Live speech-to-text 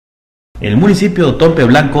El municipio de Othón P.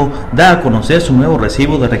 Blanco da a conocer su nuevo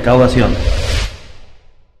recibo de recaudación.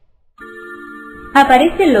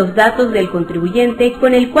 Aparecen los datos del contribuyente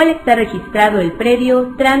con el cual está registrado el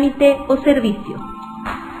predio, trámite o servicio.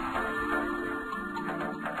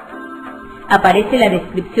 Aparece la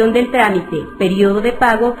descripción del trámite, periodo de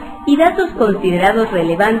pago y datos considerados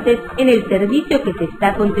relevantes en el servicio que se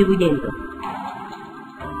está contribuyendo.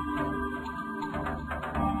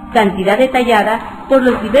 Cantidad detallada por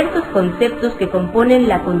los diversos conceptos que componen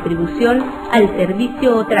la contribución al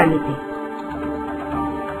servicio o trámite.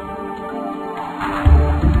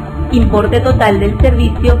 Importe total del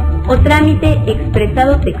servicio o trámite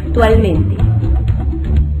expresado textualmente.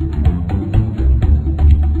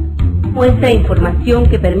 Muestra información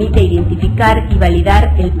que permite identificar y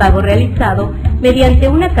validar el pago realizado mediante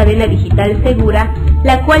una cadena digital segura,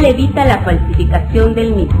 la cual evita la falsificación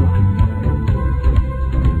del mismo.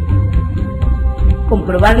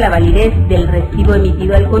 Comprobar la validez del recibo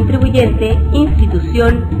emitido al contribuyente,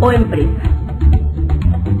 institución o empresa.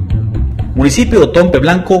 Municipio de Othón P.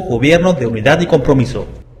 Blanco, Gobierno de Unidad y Compromiso.